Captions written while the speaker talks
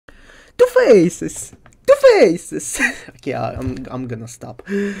faces! Two faces! Okay, I'm gonna stop.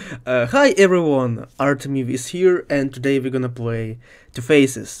 Hi everyone, Artemiv is here, and today we're gonna play Two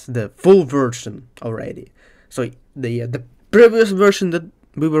Faces, the full version already. So the previous version that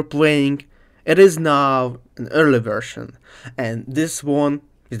we were playing, it is now an early version, and this one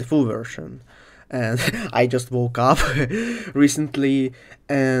is the full version. And I just woke up recently,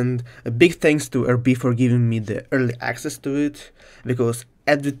 and a big thanks to RB for giving me the early access to it, because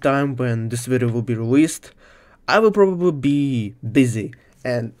at the time when this video will be released, I will probably be busy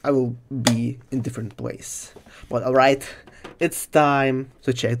and I will be in different place. But alright, it's time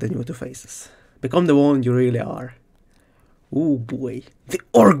to check the new Two Faces. Become the one you really are. Oh boy, the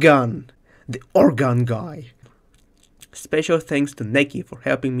organ guy. Special thanks to Neki for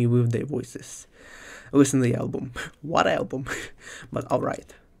helping me with their voices. Listen to the album. What album? But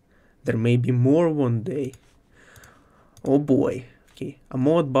alright. There may be more one day. Oh boy. Okay, a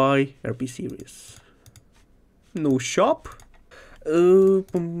mod by RP series. No shop.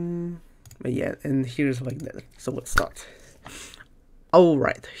 Yeah, and here's like that. So let's start.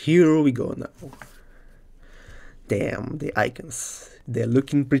 Alright, here we go now. Damn, the icons. They're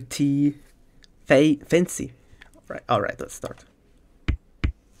looking pretty fancy. Alright, let's start.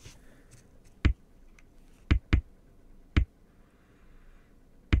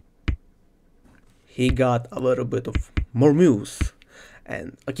 He got a little bit of more moves,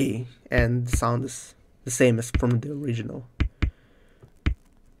 and okay, and the sound is the same as from the original.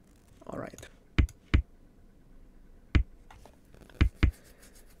 Alright.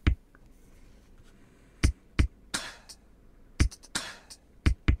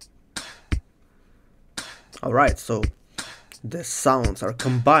 Alright, so the sounds are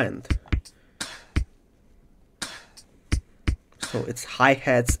combined. So it's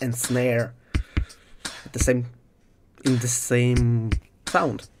hi-hats and snare in the same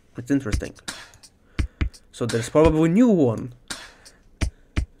sound. It's interesting. So there's probably a new one.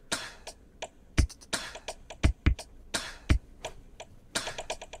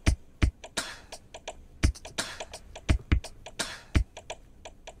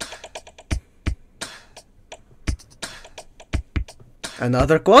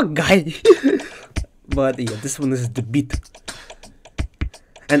 Another clock guy. But yeah, this one is the beat.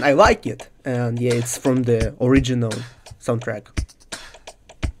 And I like it, and yeah, it's from the original soundtrack.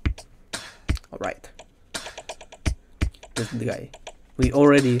 Alright. This is the guy. We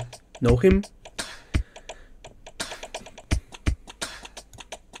already know him.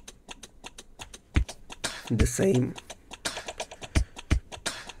 The same.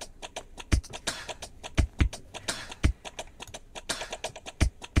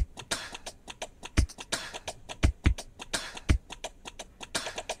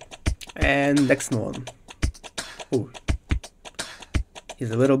 And next one. Oh,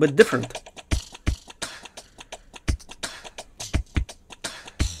 he's a little bit different.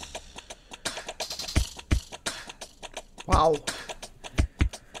 Wow.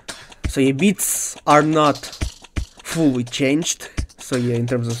 So your beats are not fully changed. So yeah, in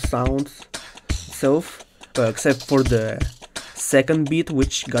terms of sound itself, except for the second beat,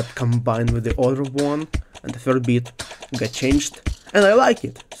 which got combined with the other one, and the third beat got changed. And I like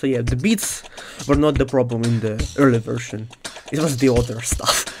it. So yeah, the beats were not the problem in the early version. It was the other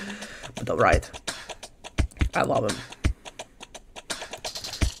stuff. But alright. I love him.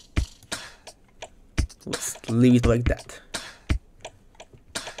 Let's leave it like that.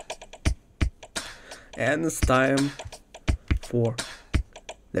 And it's time for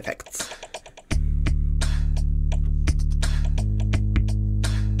the effects.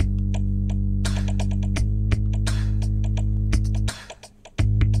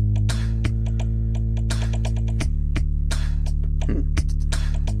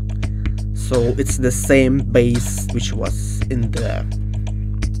 So it's the same bass which was in the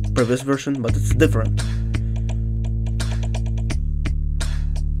previous version, but it's different.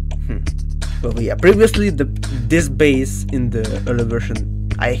 Well, yeah, previously this bass in the early version,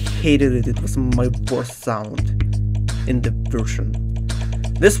 I hated it. It was my worst sound in the version.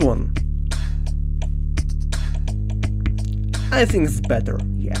 This one, I think it's better,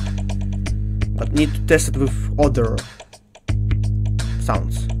 yeah. But need to test it with other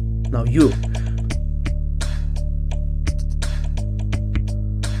sounds. Now you.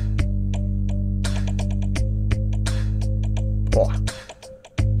 Oh.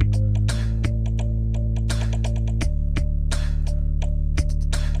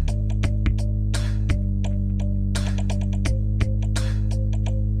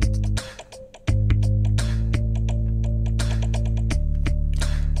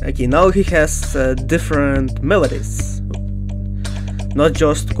 Okay, now he has different melodies. Not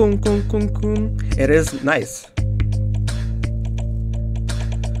just kun kun kun kun. It is nice.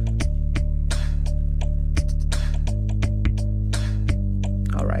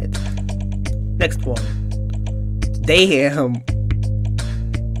 Alright. Next one. Damn.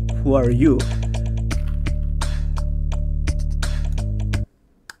 Who are you?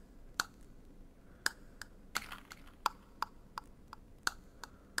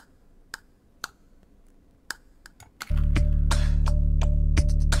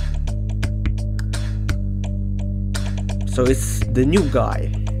 So it's the new guy.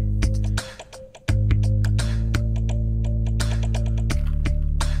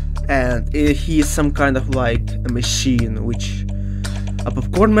 And he is some kind of like a machine, which a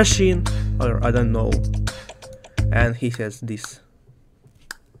popcorn machine, or I don't know. And he has this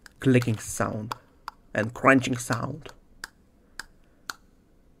clicking sound and crunching sound,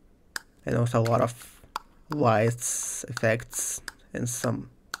 and also a lot of lights, effects, and some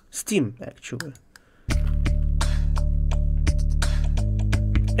steam actually.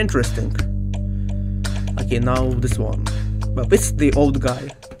 Interesting. Okay, now this one. But it's the old guy.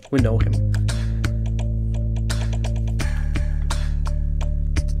 We know him.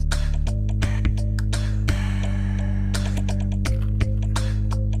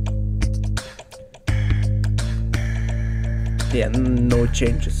 Yeah, no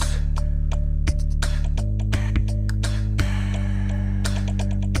changes.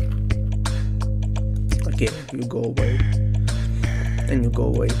 Okay, you go away. And you go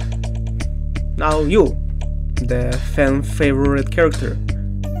away. Now you, the fan favorite character.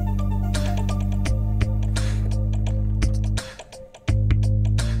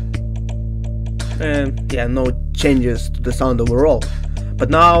 And yeah, no changes to the sound overall. But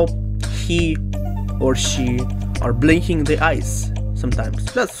now he or she are blinking the eyes sometimes.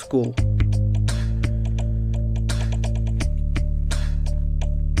 That's cool.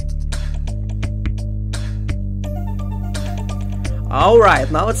 Alright,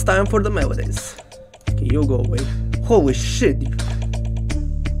 now it's time for the melodies. Okay, you go away. Holy shit.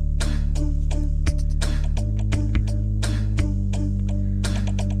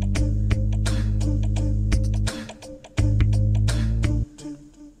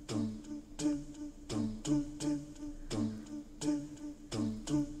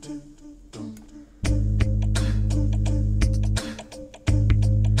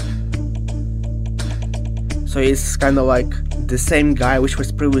 So it's kind of like the same guy which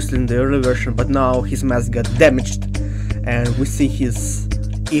was previously in the early version, but now his mask got damaged and we see his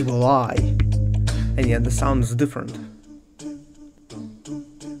evil eye. And yeah, the sound is different.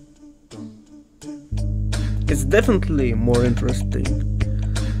 It's definitely more interesting.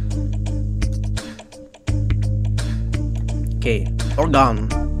 Okay, organ.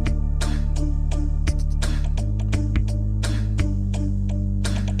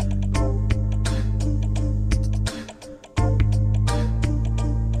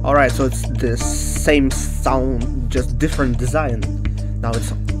 Alright, so it's the same sound, just different design. Now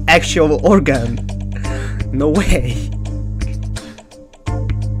it's actual organ. No way.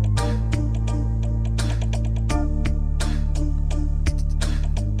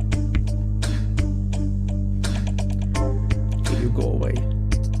 Okay, you go away.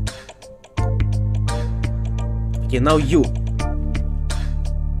 Okay, now you.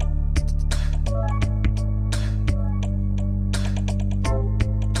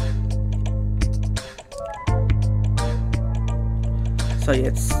 So yeah,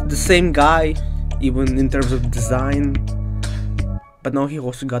 it's the same guy, even in terms of design, but now he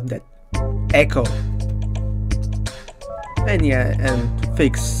also got that echo. And yeah, and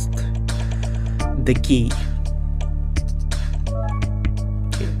fixed the key.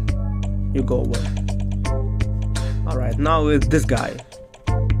 Okay, you go away. Alright, now it's this guy.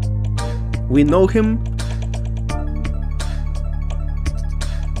 We know him.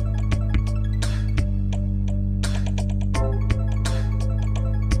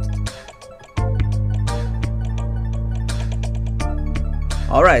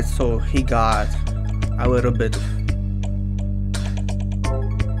 Alright, so he got a little bit of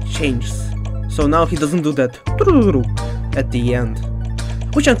changes. So now he doesn't do that at the end,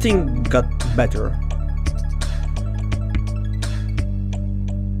 which I think got better.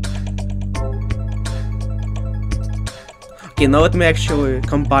 Okay, now let me actually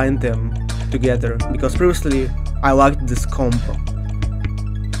combine them together, because previously I liked this combo.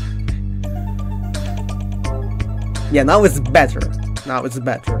 Yeah, now it's better. Now it's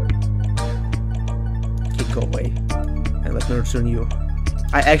better. Okay, go away. And let me return you.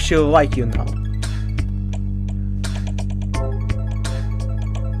 I actually like you now.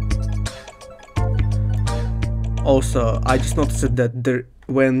 Also, I just noticed that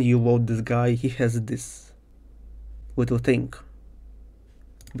when you load this guy, he has this little thing.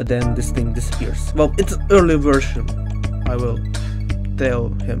 But then this thing disappears. Well, it's an early version. I will tell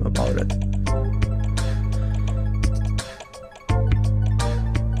him about it.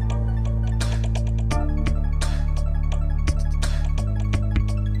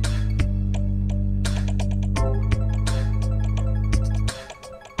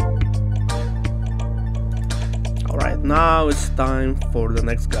 Alright, now it's time for the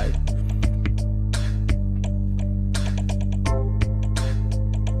next guy.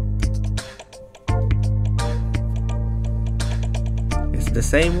 The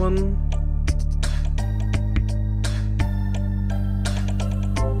same one.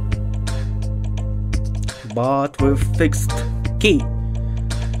 But with fixed key.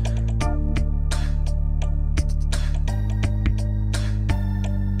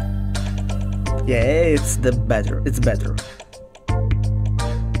 Yeah, it's better.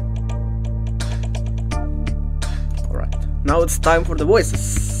 Alright, now it's time for the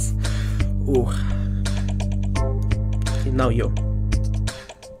voices. Ooh. Okay, now you.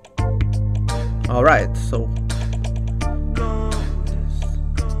 Alright, so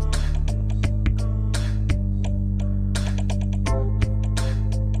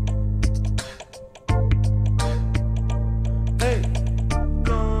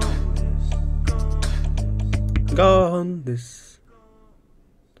gone this.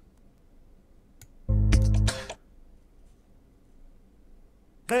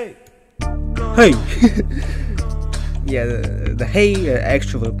 Hey. Yeah, the hey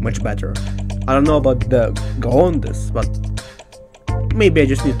actually much better. I don't know about the go on this, but maybe I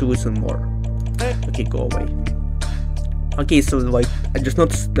just need to listen more. Okay, go away. Okay, so like I just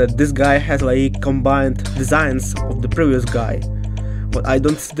noticed that this guy has like combined designs of the previous guy, but I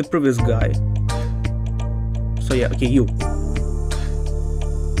don't see the previous guy. So yeah, okay, you.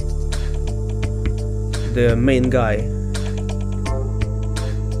 The main guy.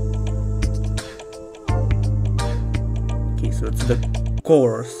 Okay, so it's the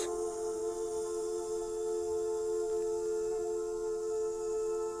chorus.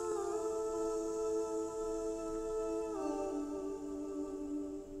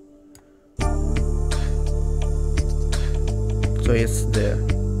 So it's the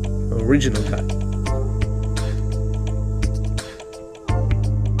original guy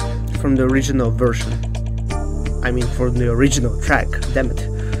from the original version. I mean, for the original track. Damn it,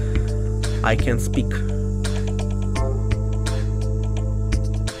 I can't speak.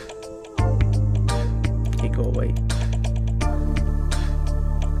 Okay, go away.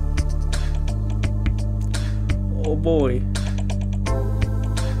 Oh boy.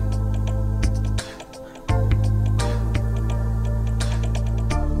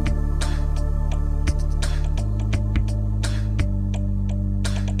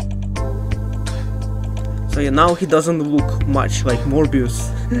 So yeah, now he doesn't look much like Morbius,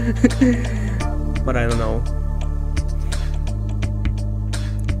 but I don't know.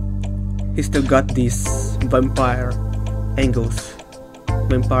 He still got these vampire angles,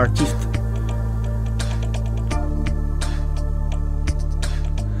 vampire teeth.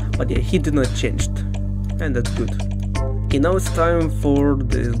 But yeah, he did not change, and that's good. Okay, now it's time for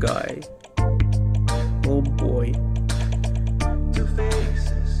this guy. Oh boy.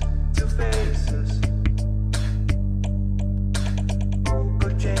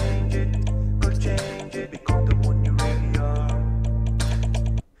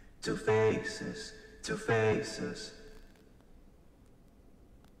 Two faces.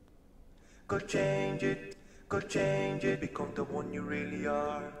 Go change it, become the one you really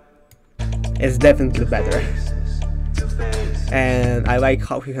are. It's definitely better. And I like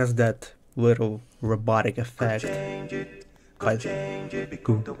how he has that little robotic effect. Go change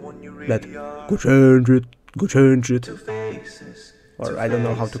it. Or I don't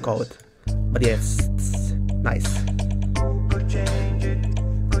know how to call it. But yeah, it's nice.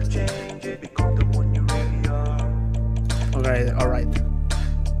 Alright.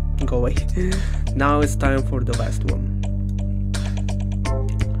 Go away. Now it's time for the last one.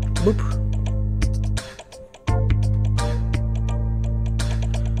 Boop.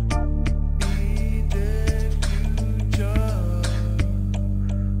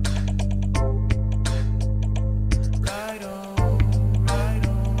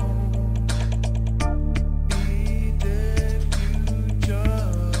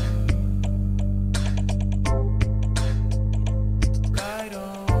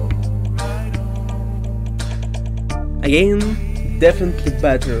 Again, definitely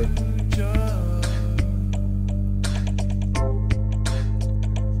better.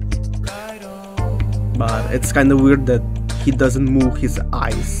 But it's kind of weird that he doesn't move his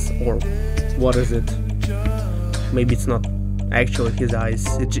eyes, or what is it? Maybe it's not actually his eyes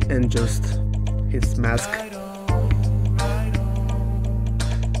and just his mask.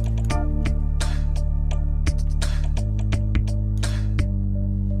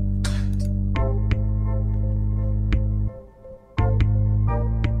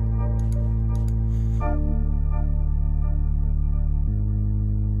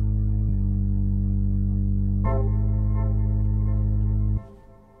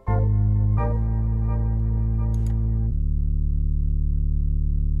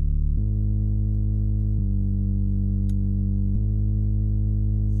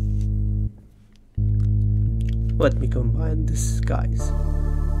 Let me combine this, guys.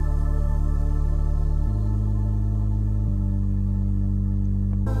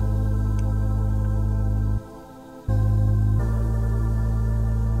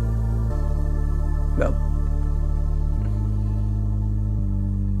 Well,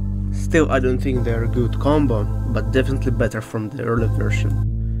 still I don't think they're a good combo, but definitely better from the early version.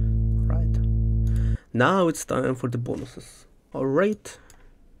 Right. Now it's time for the bonuses. Alright,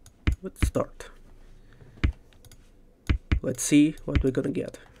 let's start. Let's see what we're gonna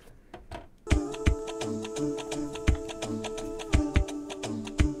get.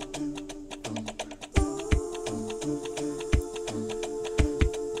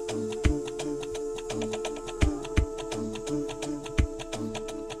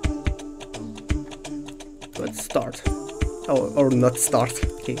 Let's start. Oh, or not start.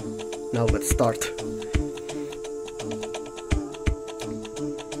 Okay, now let's start.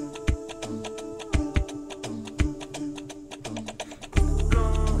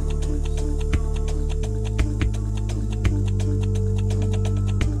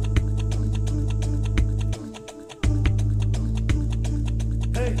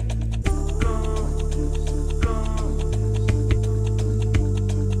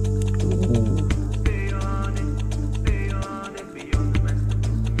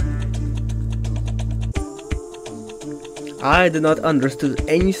 I did not understood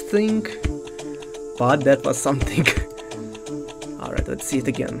anything, but that was something. Alright, let's see it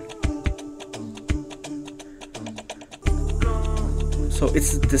again. So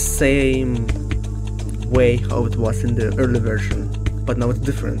it's the same way how it was in the early version, but now it's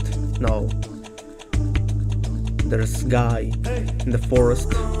different. Now there's guy in the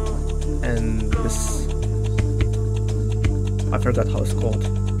forest and this, I forgot how it's called.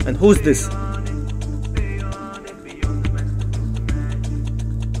 And who's this?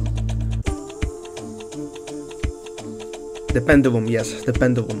 The pendulum, yes, the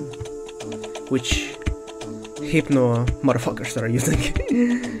pendulum, which hypno motherfuckers are using.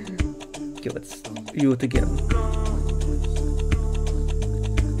 Okay, let's view it again.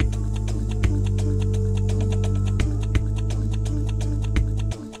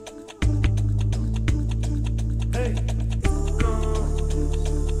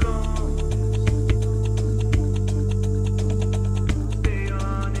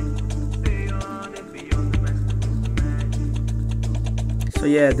 So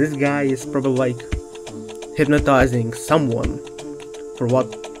yeah, this guy is probably like hypnotizing someone. For what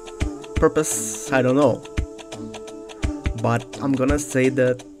purpose, I don't know. But I'm gonna say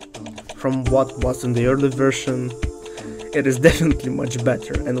that from what was in the early version, it is definitely much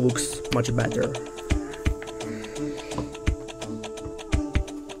better and looks much better.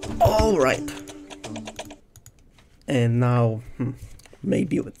 Alright. And now,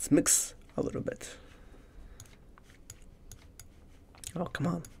 maybe let's mix a little bit. Oh, come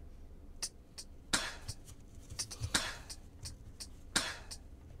on.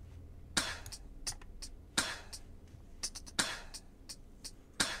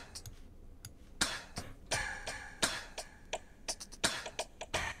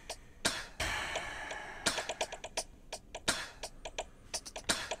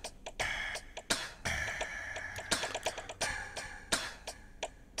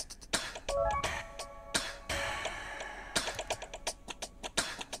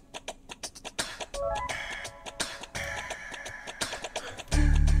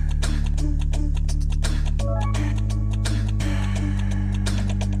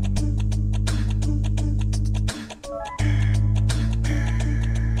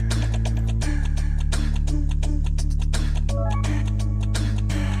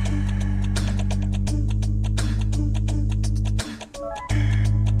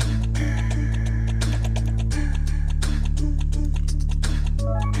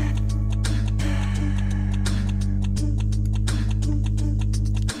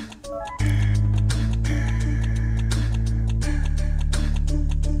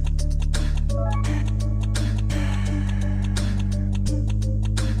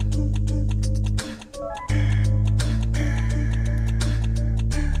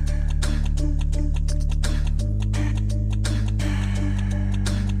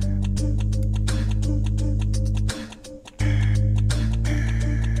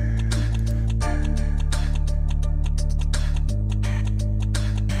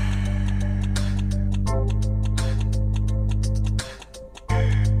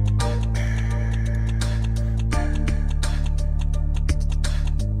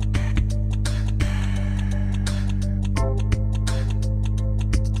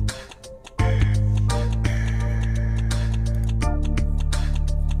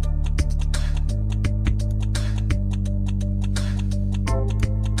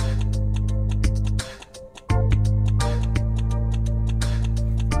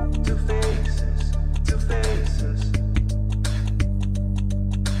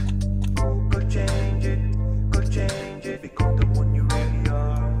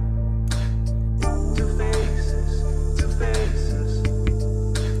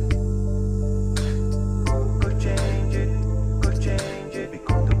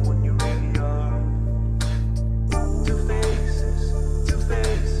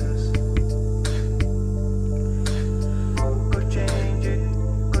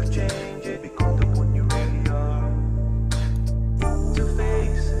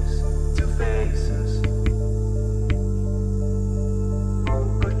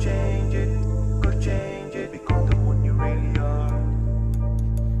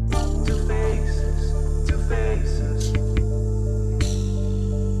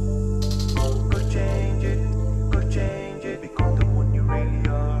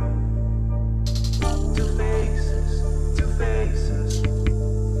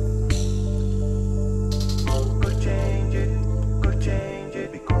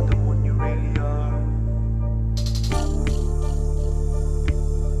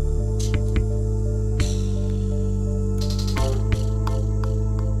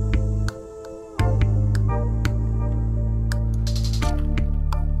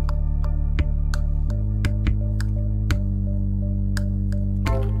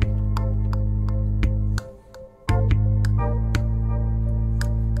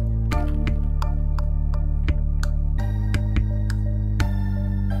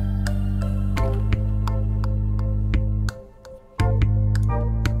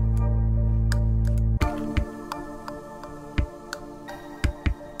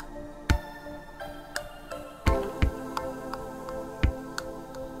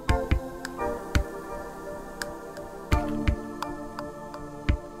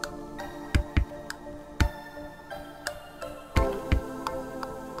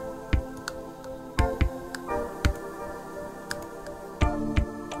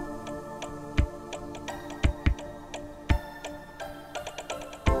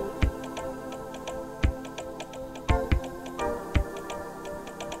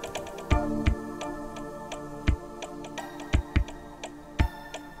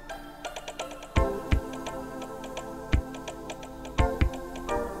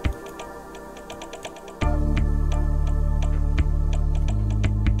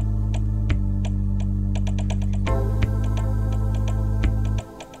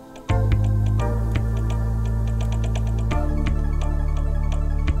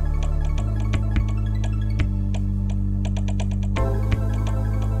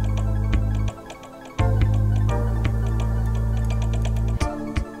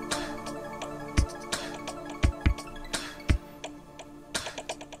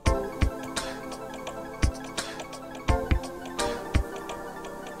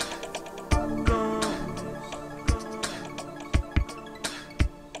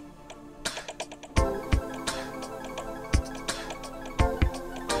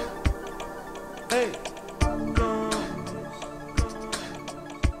 Hey,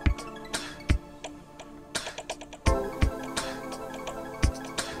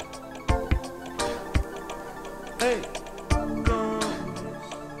 hey.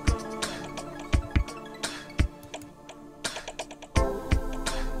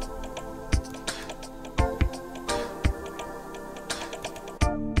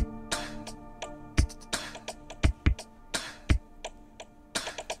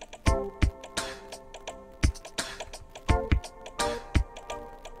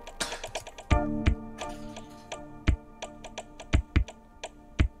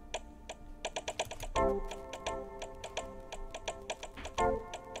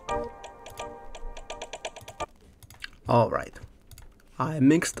 Alright, I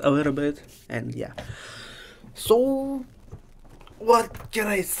mixed a little bit, and yeah. So, what can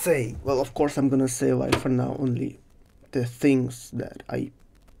I say? Well, of course, I'm gonna say, like, for now, only the things that I.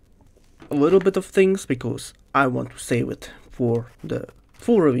 A little bit of things, because I want to save it for the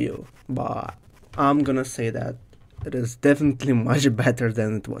full review, but I'm gonna say that it is definitely much better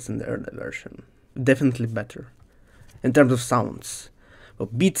than it was in the early version. Definitely better. In terms of sounds. Well,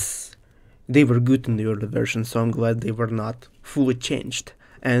 beats, they were good in the early version, so I'm glad they were not fully changed.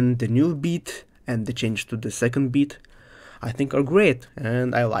 And the new beat and the change to the second beat, I think are great,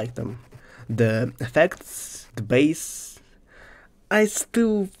 and I like them. The effects, the bass, I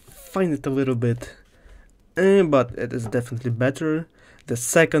still find it a little bit, but it is definitely better. The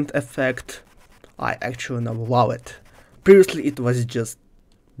second effect, I actually now love it. Previously it was just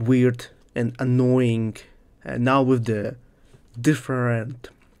weird and annoying, and now with the different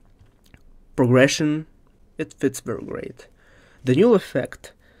progression, it fits very great. The new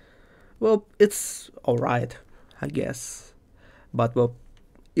effect, well, it's alright, I guess, but well,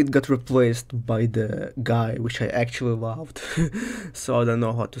 it got replaced by the guy which I actually loved, so I don't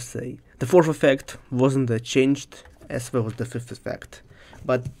know how to say. The fourth effect wasn't changed, as well as the fifth effect,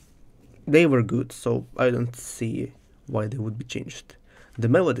 but they were good, so I don't see why they would be changed. The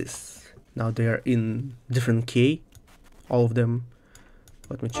melodies, now they are in different key, all of them.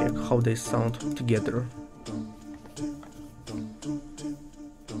 Let me check how they sound together.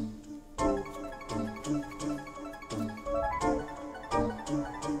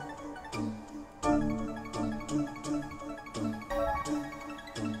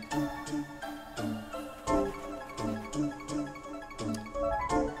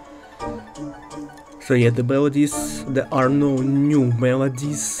 So yeah, the melodies, there are no new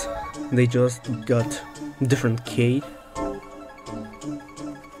melodies, they just got different key.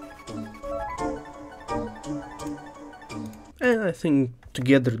 And I think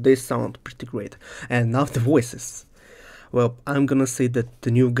together they sound pretty great. And now the voices. Well, I'm gonna say that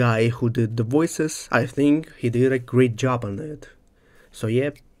the new guy who did the voices, I think he did a great job on it. So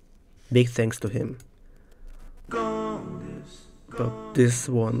yeah, big thanks to him. But this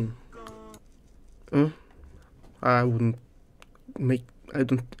one, I wouldn't make.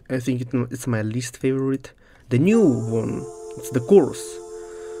 I think it's my least favorite. The new one, it's the chorus,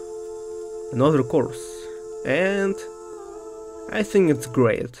 another chorus, and I think it's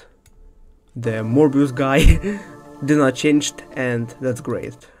great. The Morbius guy did not change, and that's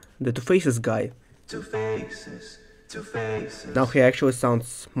great. The Two Faces guy, Two faces, two faces. now he actually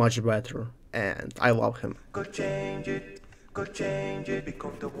sounds much better, and I love him. Go change it,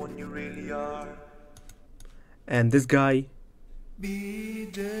 become the one you really are. And this guy, Be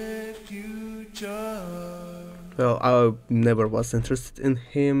the future. well, I never was interested in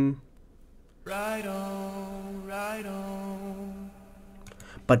him, Right on, right on.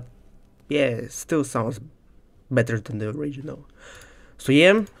 but yeah, still sounds better than the original. So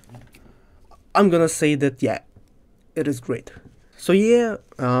yeah, I'm gonna say that yeah, it is great. So yeah,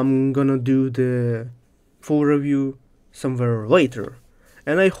 I'm gonna do the full review somewhere later,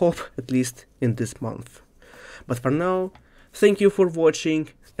 and I hope at least in this month. But for now, thank you for watching,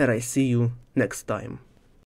 and I see you next time.